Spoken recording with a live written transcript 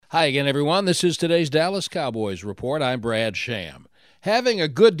Hi again, everyone. This is today's Dallas Cowboys Report. I'm Brad Sham. Having a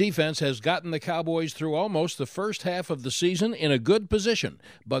good defense has gotten the Cowboys through almost the first half of the season in a good position,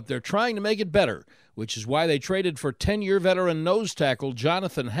 but they're trying to make it better, which is why they traded for 10-year veteran nose tackle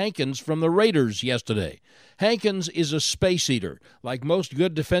Johnathan Hankins from the Raiders yesterday. Hankins is a space eater. Like most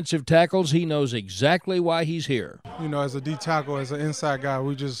good defensive tackles, he knows exactly why he's here. You know, as a D tackle, as an inside guy,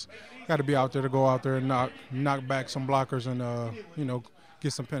 we just got to be out there to go out there and knock back some blockers and,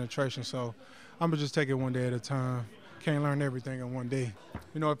 get some penetration. So I'm going to just take it one day at a time. Can't learn everything in one day.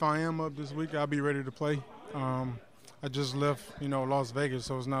 If I am up this week, I'll be ready to play. I just left, Las Vegas,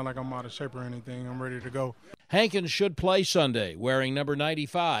 so it's not like I'm out of shape or anything. I'm ready to go. Hankins should play Sunday, wearing number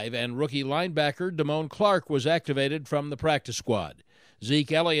 95, and rookie linebacker Damone Clark was activated from the practice squad.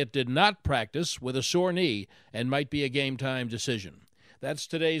 Zeke Elliott did not practice with a sore knee and might be a game-time decision. That's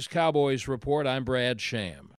today's Cowboys Report. I'm Brad Sham.